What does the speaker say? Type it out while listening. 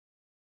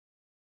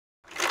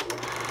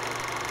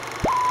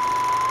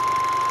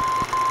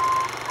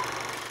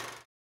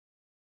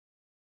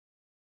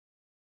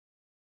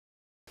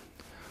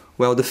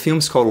Well, the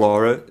film's called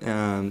Laura,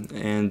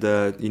 and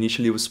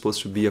initially it was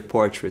supposed to be a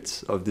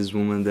portrait of this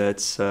woman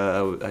that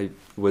I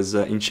was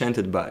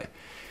enchanted by.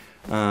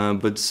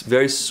 But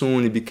very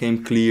soon it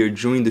became clear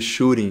during the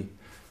shooting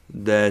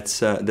that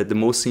the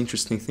most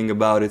interesting thing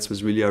about it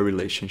was really our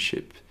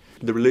relationship.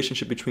 The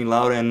relationship between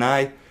Laura and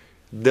I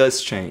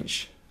does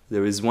change.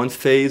 There is one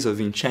phase of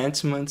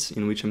enchantment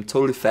in which I'm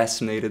totally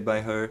fascinated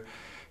by her,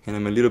 and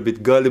I'm a little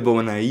bit gullible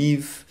and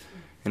naive,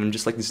 and I'm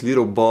just like this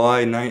little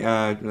boy,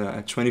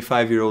 a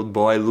 25-year-old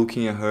boy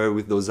looking at her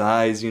with those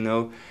eyes, you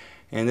know.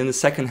 And then the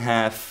second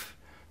half,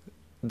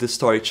 the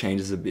story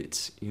changes a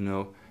bit, you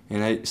know,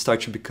 and I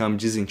start to become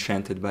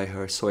disenchanted by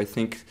her. So I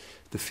think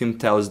the film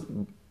tells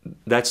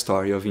that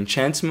story of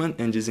enchantment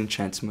and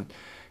disenchantment.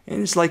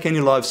 And it's like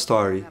any love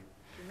story.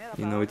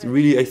 You know, it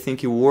really, I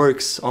think it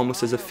works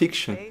almost as a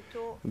fiction,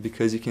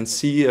 because you can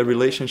see a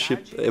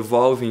relationship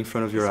evolving in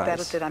front of your eyes.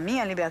 Espero ter a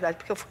minha liberdade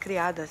porque eu fui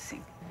criada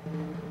assim.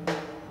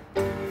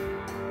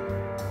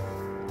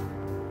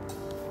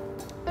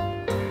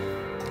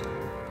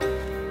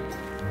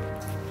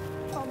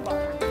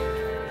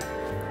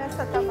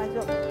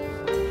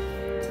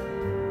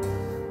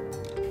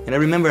 And I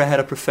remember I had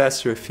a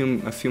professor, a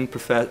film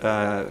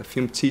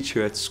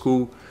teacher at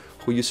school,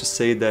 who used to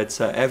say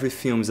that every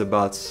film is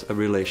about a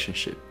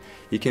relationship.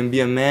 You can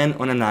be a man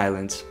on an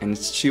island, and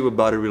it's still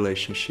about a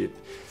relationship.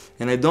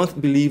 And I don't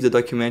believe the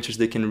documentaries,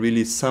 they can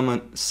really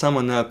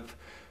summon up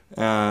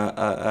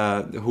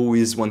who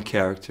is one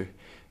character.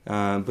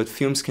 But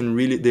films can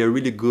really, they are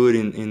really good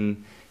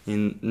in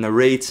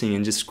narrating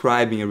and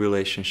describing a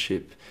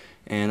relationship.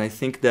 And I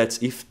think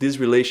that if this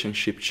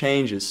relationship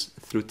changes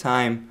through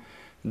time,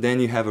 then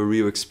you have a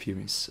real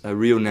experience, a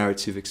real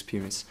narrative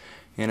experience.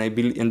 And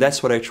and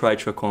that's what I try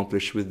to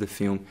accomplish with the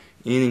film,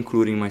 in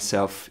including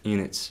myself in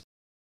it.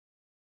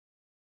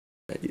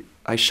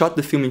 I shot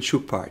the film in two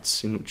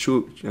parts, in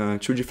two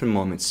different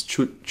moments,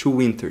 two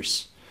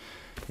winters.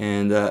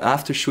 And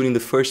after shooting the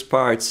first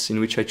parts, in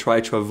which I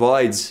tried to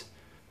avoid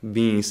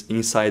being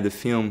inside the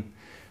film,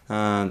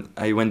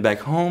 I went back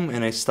home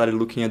and I started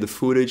looking at the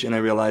footage, and I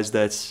realized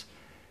that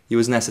it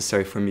was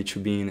necessary for me to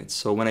be in it.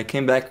 So when I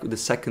came back the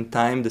second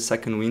time, the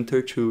second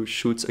winter, to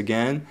shoot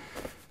again,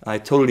 I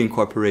totally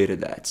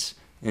incorporated that.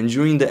 And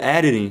during the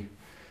editing,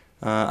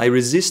 I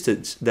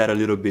resisted that a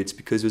little bit,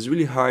 because it was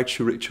really hard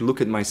to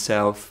look at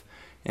myself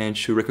and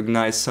to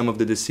recognize some of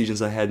the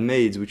decisions I had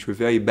made, which were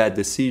very bad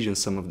decisions,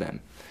 some of them.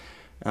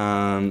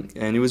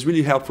 And it was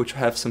really helpful to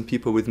have some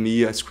people with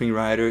me, a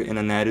screenwriter and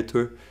an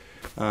editor,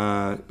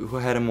 who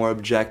had a more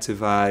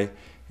objective eye.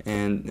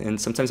 And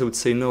sometimes I would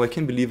say, no, I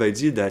can't believe I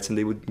did that. And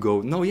they would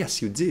go, no,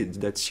 yes, you did,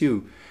 that's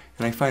you.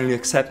 And I finally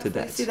accepted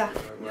that. Eu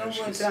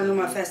vou entrar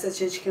numa festa de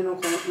gente que eu não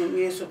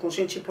conheço, com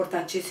gente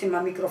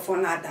importantíssima,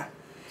 microfonada.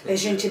 É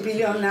gente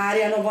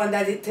bilionária, não vou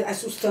andar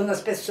assustando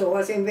as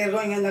pessoas,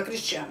 envergonhando a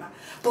Cristiana,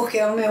 porque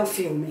é o meu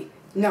filme.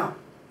 Não,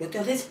 eu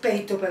tenho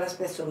respeito pelas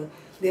pessoas.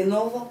 De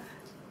novo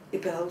e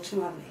pela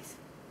última vez.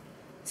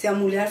 Se a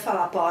mulher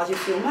falar pode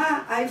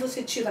filmar, aí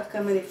você tira a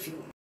câmera e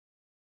filma.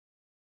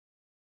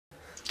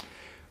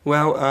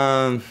 Well,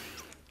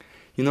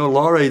 you know,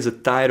 Laura is a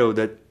title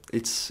that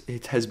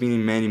it has been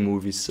in many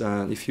movies.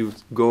 If you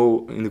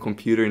go in the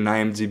computer in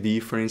IMDb,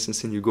 for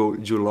instance, and you go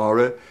to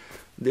Laura,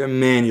 there are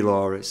many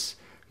Lauras.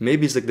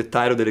 Maybe it's like the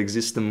title that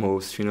exists the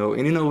most, you know.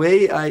 And in a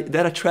way,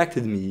 that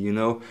attracted me, you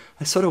know.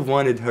 I sort of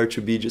wanted her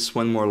to be just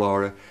one more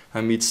Laura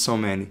amidst so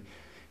many.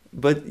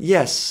 But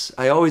yes,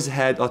 I always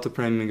had Otto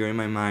Preminger in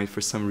my mind for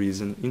some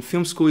reason. In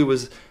film school, it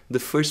was the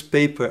first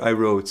paper I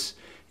wrote.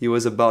 It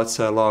was about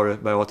Laura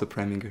by Otto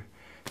Preminger.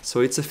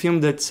 So it's a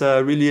film that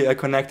really I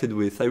connected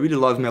with. I really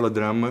love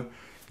melodrama,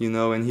 you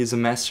know, and he's a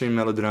master in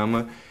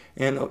melodrama.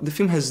 And the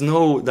film has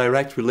no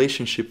direct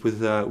relationship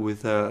with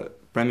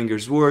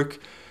Preminger's work,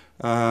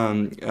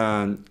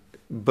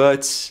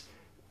 but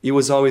it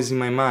was always in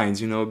my mind,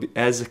 you know,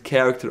 as a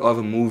character of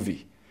a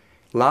movie.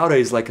 Laura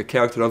is like a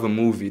character of a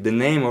movie. The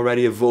name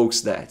already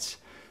evokes that.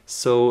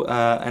 So,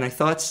 and I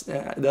thought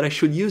that I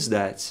should use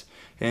that.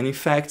 And in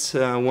fact,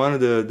 I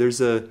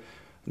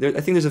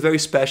think there's a very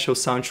special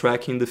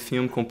soundtrack in the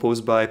film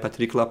composed by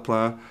Patrick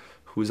Laplan,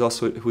 who's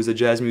a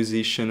jazz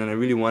musician, and I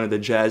really wanted a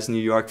jazz New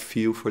York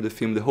feel for the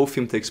film. The whole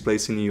film takes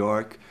place in New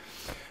York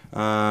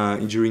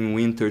during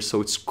winter,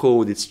 so it's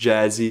cold, it's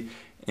jazzy,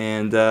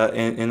 and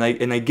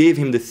I gave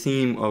him the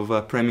theme of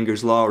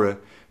Preminger's Laura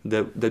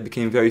that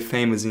became very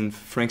famous in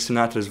Frank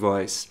Sinatra's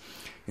voice,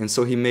 and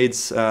so he made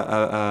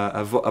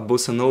a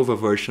bossa nova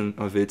version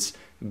of it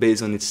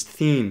based on its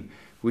theme,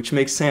 which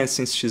makes sense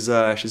since she's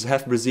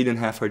half Brazilian,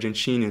 half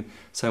Argentinian.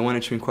 So I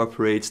wanted to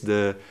incorporate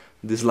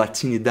this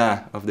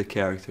Latinidad of the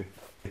character.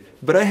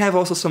 But I have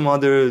also some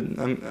other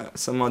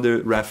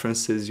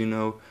references, you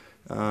know.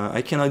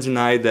 I cannot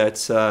deny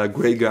that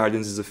Grey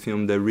Gardens is a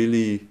film that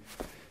really,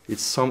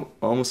 it's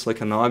almost like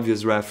an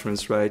obvious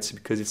reference, right?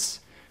 Because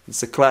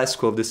it's a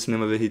classical of the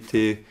cinema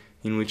verité,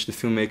 in which the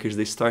filmmakers,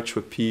 they start to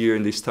appear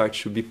and they start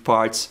to be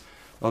parts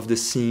of the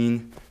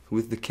scene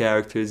with the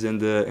characters,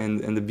 and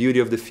the beauty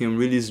of the film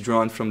really is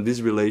drawn from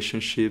this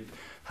relationship,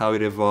 how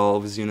it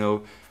evolves, you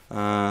know.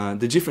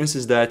 The difference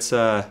is that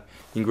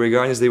in Grey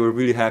Gardens they were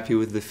really happy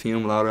with the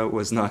film. Laura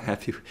was not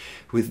happy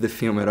with the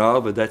film at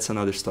all, but that's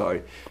another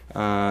story.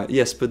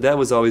 Yes, but that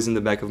was always in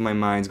the back of my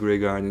mind, Grey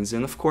Gardens.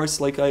 And of course,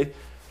 like I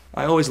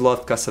always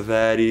loved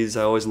Casares,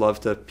 I always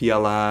loved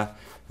Piala,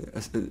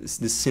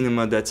 the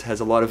cinema that has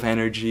a lot of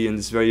energy and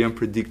is very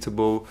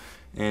unpredictable,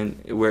 and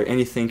where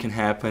anything can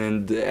happen,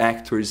 and the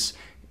actors,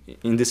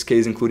 in this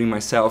case including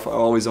myself, are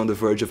always on the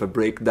verge of a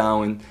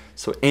breakdown, and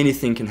so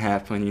anything can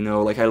happen, you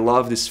know. Like I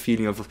love this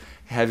feeling of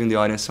having the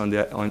audience on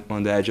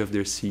the edge of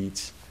their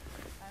seats,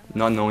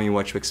 not knowing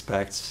what to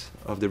expect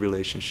of the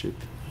relationship.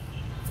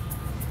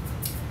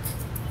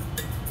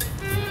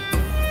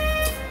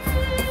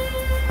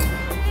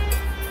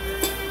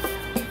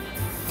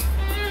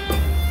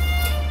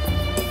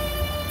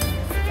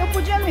 Eu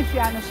podia me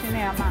enfiar no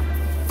cinema?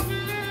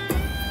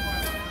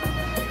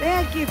 Vem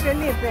aqui,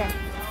 Felipe.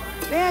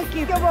 Vem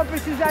aqui que eu vou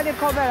precisar de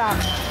cover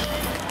up.